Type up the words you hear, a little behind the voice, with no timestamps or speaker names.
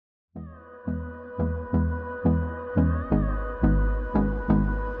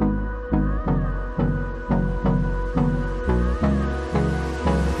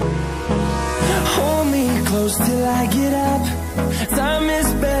close till I get up. Time is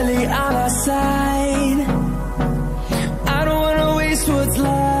barely on our side. I don't wanna waste what's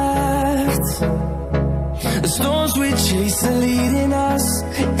left. The storms we chase are leading us,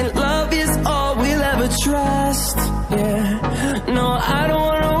 and love is all we'll ever trust. Yeah, no, I don't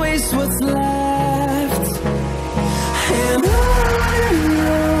wanna waste what's left. And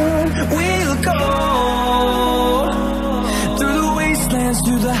on we'll go, through the wastelands,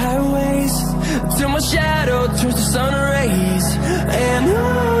 through the highways, till my shadow turns to sun rays. And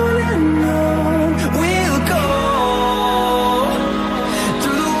on we'll go,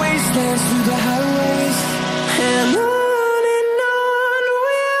 through the wastelands, through the highways, and on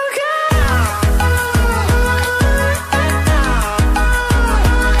we'll go.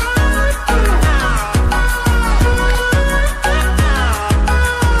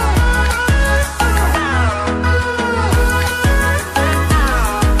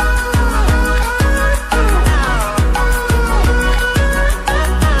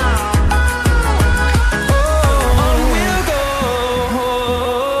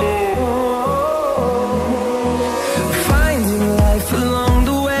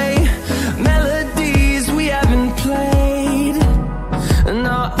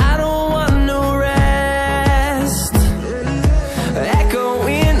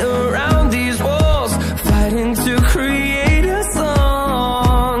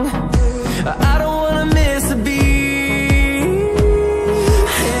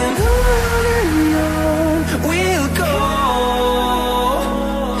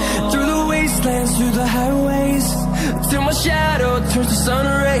 Through the highways, till my shadow turns to sun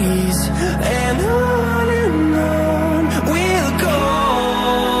rays. And on we'll go,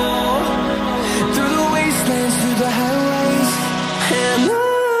 through the wastelands, through the highways, and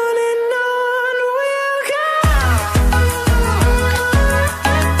on we'll go.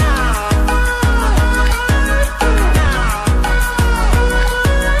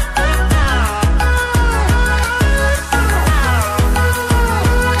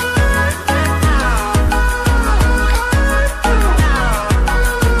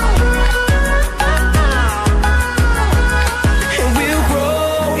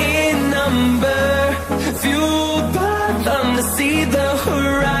 See the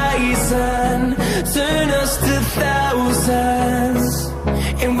horizon, turn us to thousands,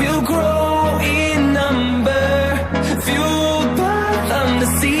 and we'll grow in number, fueled by them. To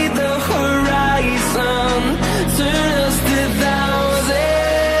see the horizon, turn us to thousands,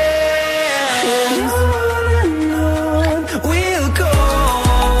 and on we'll go,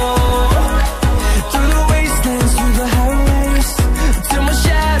 through the wastelands, through the highways, till my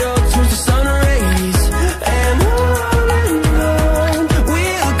shadow turns to sun rays. And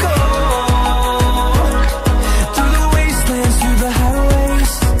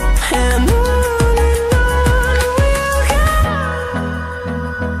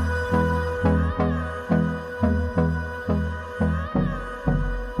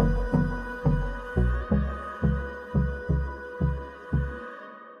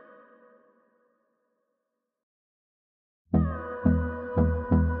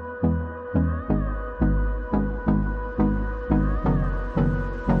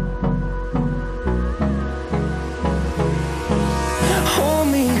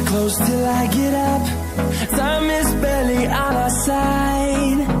close till I get up. Time is barely on our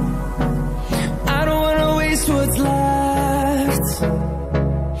side. I don't wanna waste what's left.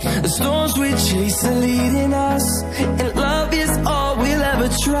 The storms we chase are leading us, and love is all we'll ever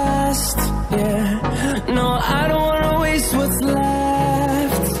trust. Yeah, no, I don't wanna waste what's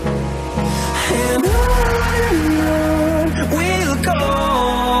left. And on we'll go,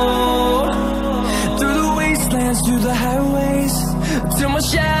 through the wastelands, through the highways, till my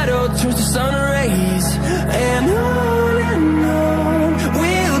shadow turns to sun rays. And on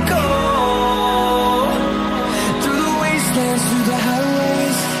we'll go, through the wastelands, through the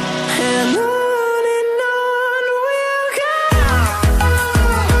highways, and on we'll go.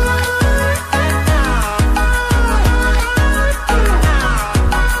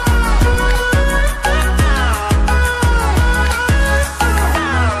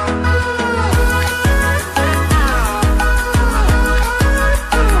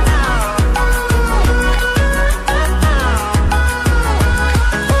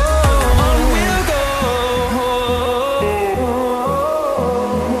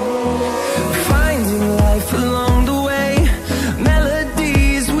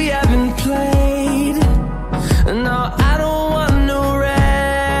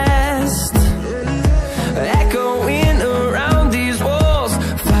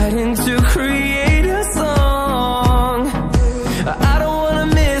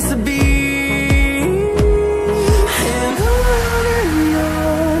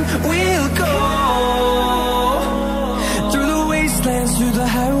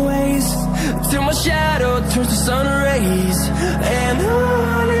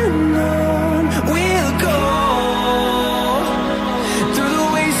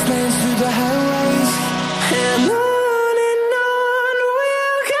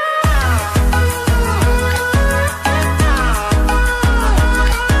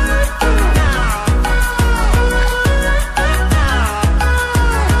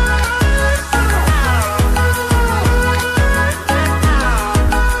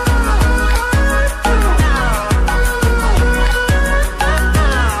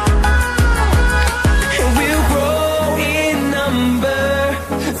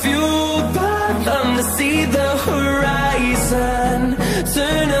 fueled by them to see the horizon,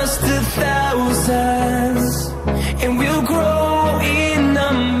 turn us to thousands, and we'll grow in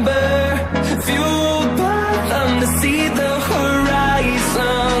number. Fueled by them to see the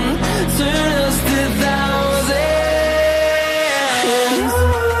horizon, turn us to thousands, and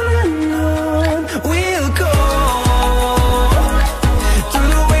on we'll go, through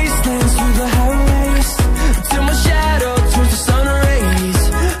the wastelands, through the highways, till my shadow turns to sun rays.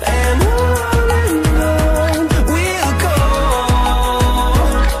 And on we'll go,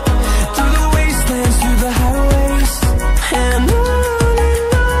 through the wastelands, through the highways, and on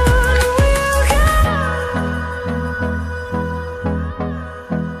we'll go.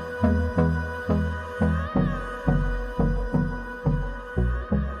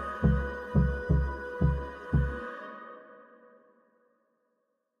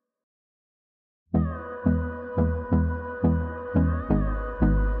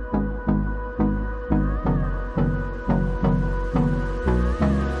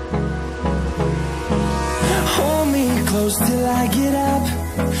 Hold me close till I get up.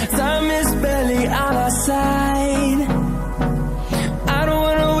 Time is barely on our side. I don't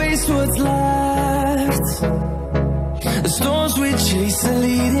wanna waste what's left. The storms we chase are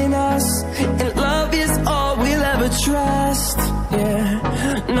leading us, and love is all we'll ever trust. Yeah,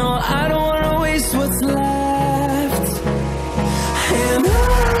 no, I don't wanna waste what's left. And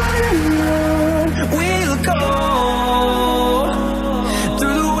on we'll go,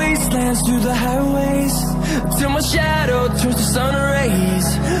 through the wastelands, through the highways, till my shadow turns to sun rays.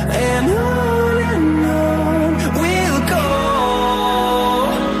 And on we'll go,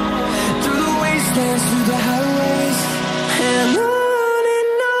 through the wastelands, through the highways, and on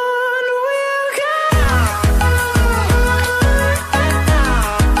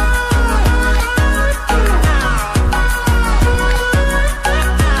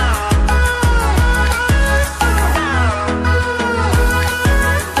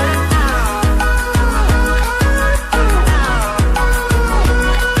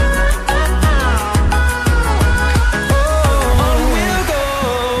we'll go.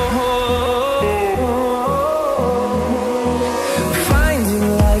 Finding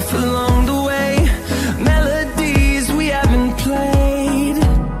life along the way, melodies we haven't played.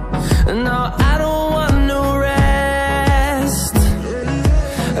 No, I don't want no rest.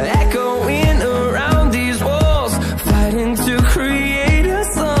 Echoing around these walls, fighting to create a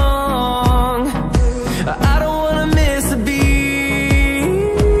song. I don't wanna miss a beat.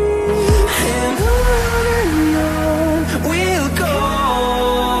 And on we'll go,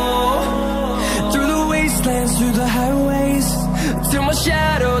 through the wastelands, through the highways, till my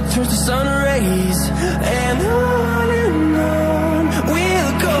shadow turns to sun rays. And on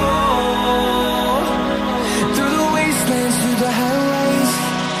we'll go, through the wastelands, through the highways,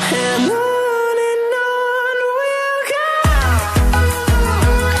 and on we'll go.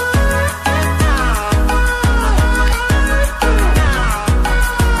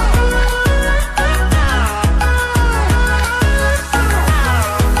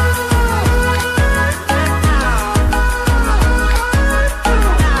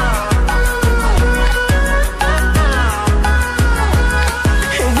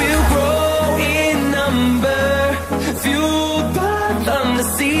 And we'll grow in number, fueled by them to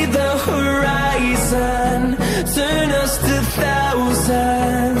see the horizon, turn us to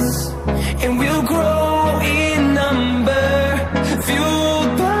thousands, and we'll grow in number,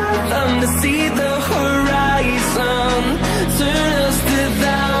 fueled by them to see the horizon, turn us to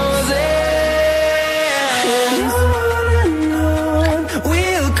thousands, and on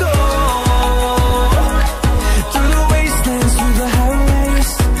we'll go, through the wastelands, through the highways,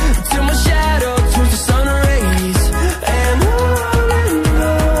 till my shadow turns to sun rays. And on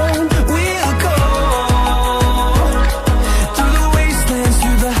we'll go, through the wastelands,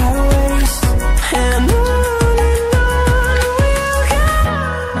 through the highways, and on we'll go.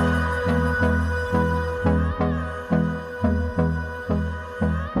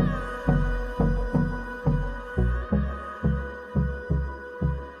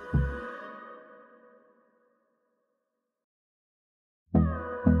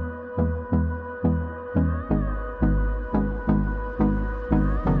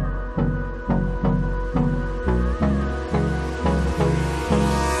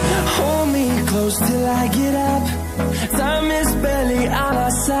 Hold me close till I get up. Time is barely on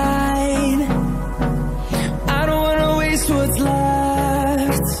our side. I don't wanna waste what's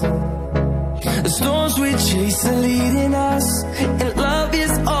left. The storms we chase are leading us, and love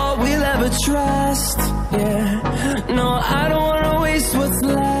is all we'll ever trust. Yeah, no, I don't wanna waste what's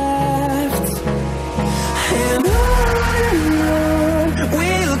left. And on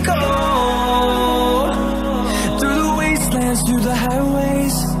we'll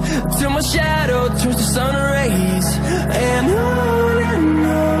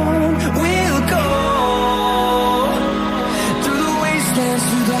wastelands,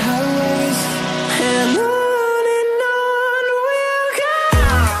 through the highways, and on we'll go.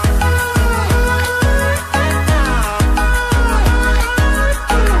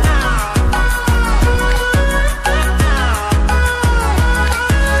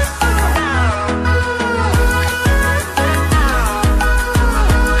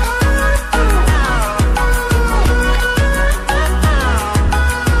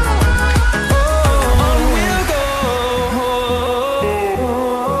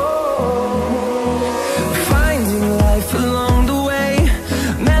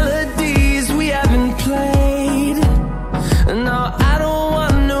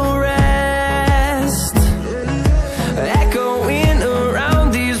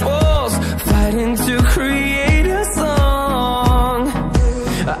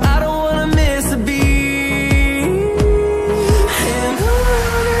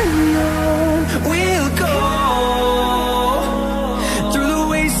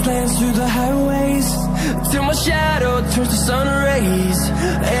 Through the highways, till my shadow turns to sun rays,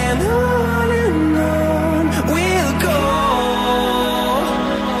 and on we'll go.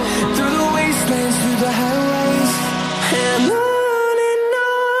 Through the wastelands, through the highways, and on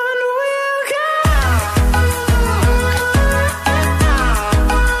we'll go.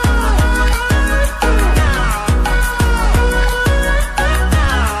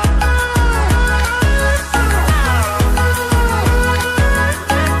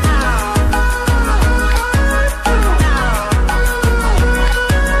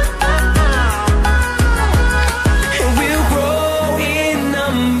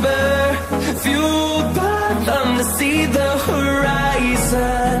 See the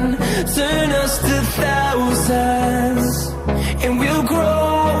horizon turn us to thousands, and we'll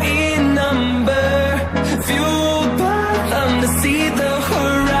grow in number, fueled by them. To see the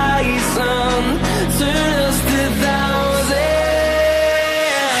horizon turn us to thousands,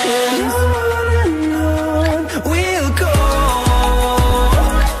 and on we'll go.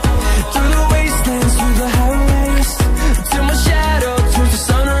 Through the wastelands, through the highways, till my shadow turns to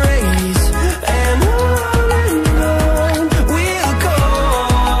sun rays, and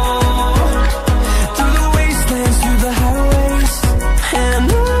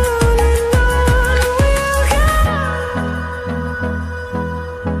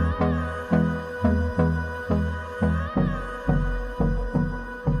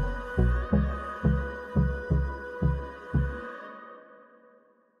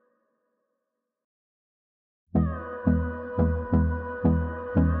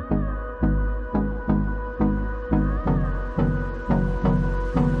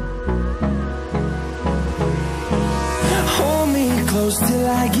close till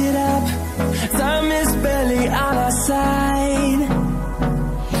I get up. Time is barely on our side.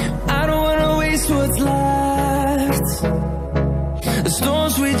 I don't wanna waste what's left. The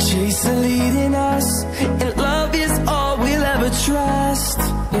storms we chase are leading us, and love is all we'll ever trust.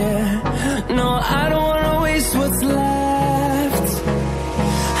 Yeah, no, I don't wanna waste what's left.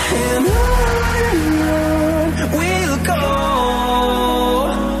 And on we'll go.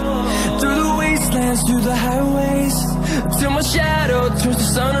 Through the wastelands, through the highways, till my shadow turns to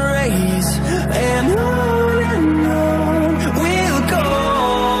sun rays, and on we'll go.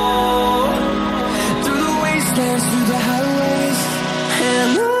 Through the wastelands, through the highways,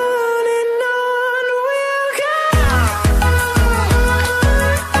 and on we'll go.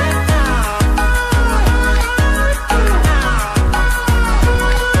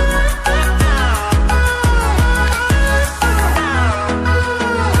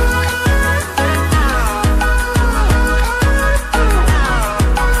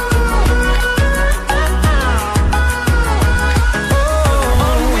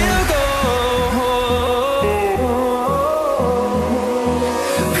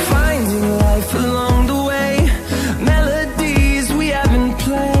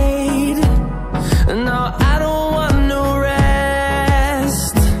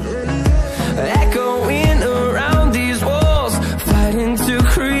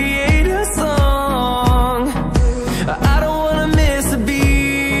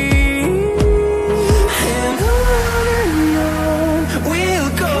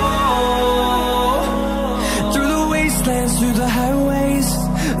 Through the highways,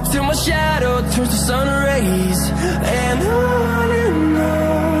 till my shadow turns to sun rays, and on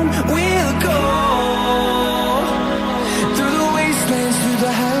we'll go. Through the wastelands, through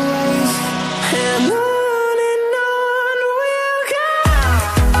the highways, and on we'll go.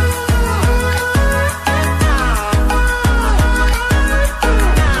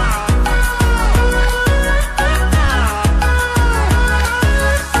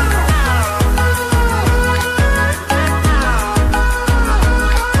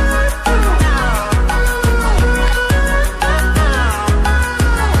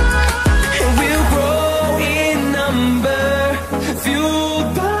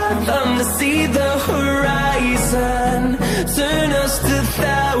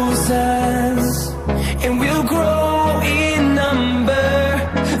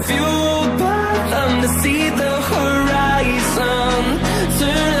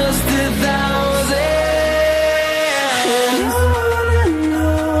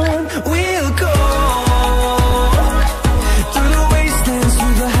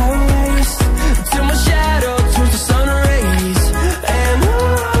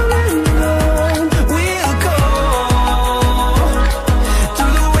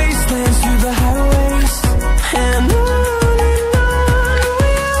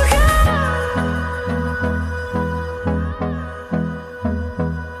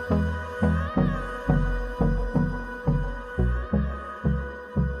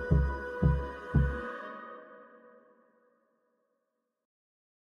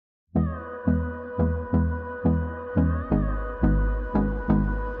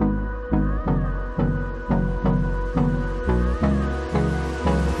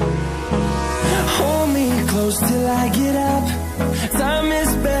 close till I get up. Time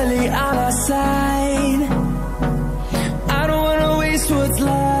is barely on our side. I don't wanna waste what's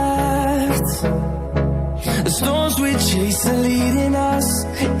left. The storms we chase are leading us,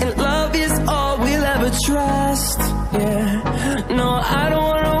 and love is all we'll ever trust. Yeah, no, I don't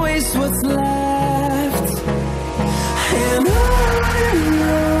wanna waste what's left. And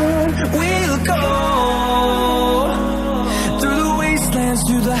on we'll go, through the wastelands,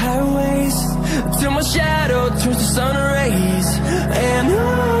 through the highways, till my shadow turns to sun rays. And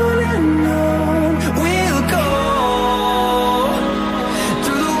on we'll go,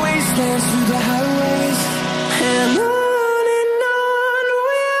 through the wastelands, through the highways, and on we'll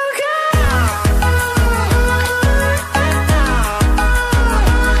go.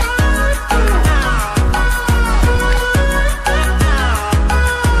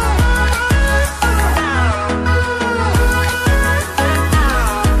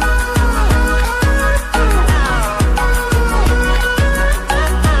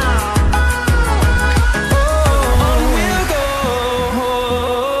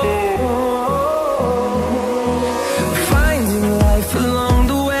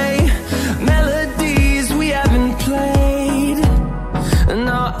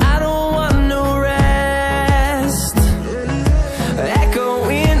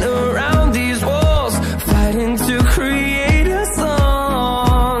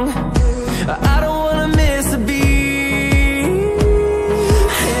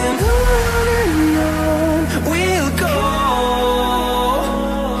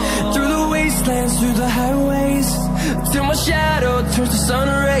 Through the highways, till my shadow turns to sun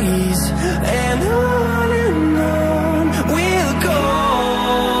rays. And on we'll go,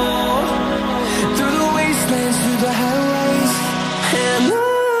 through the wastelands, through the highways, and on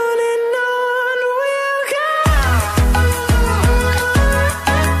we'll go.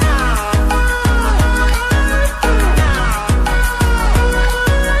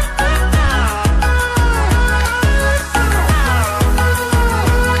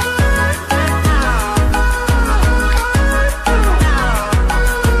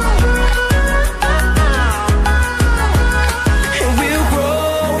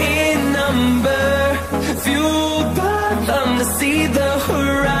 See the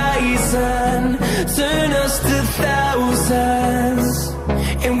horizon, turn us to thousands,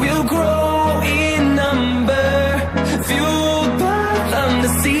 and we'll grow in number, fueled by them. To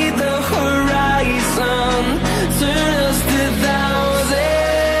see the horizon, turn us to thousands,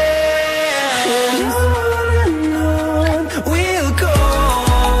 and on we'll go,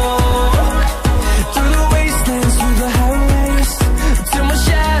 through the wastelands, through the highways, till my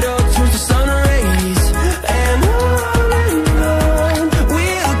shadow turns to sun rays. And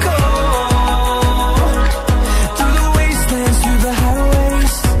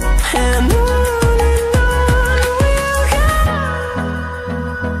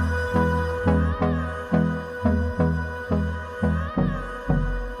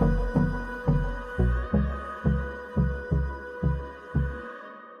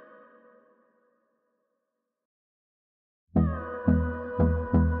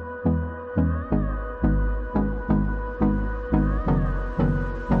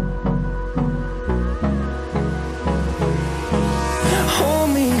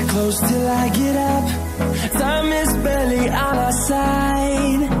close till I get up. Time is barely on our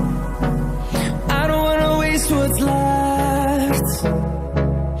side. I don't wanna waste what's left.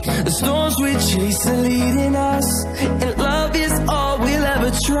 The storms we chase are leading us, and love is all we'll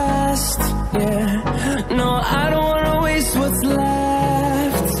ever trust. Yeah, no, I don't wanna waste what's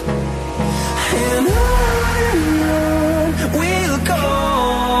left. And on we'll go,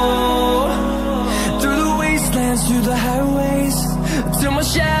 through the wastelands, through the highways, till my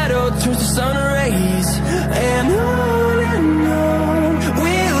shadow turns to sun rays.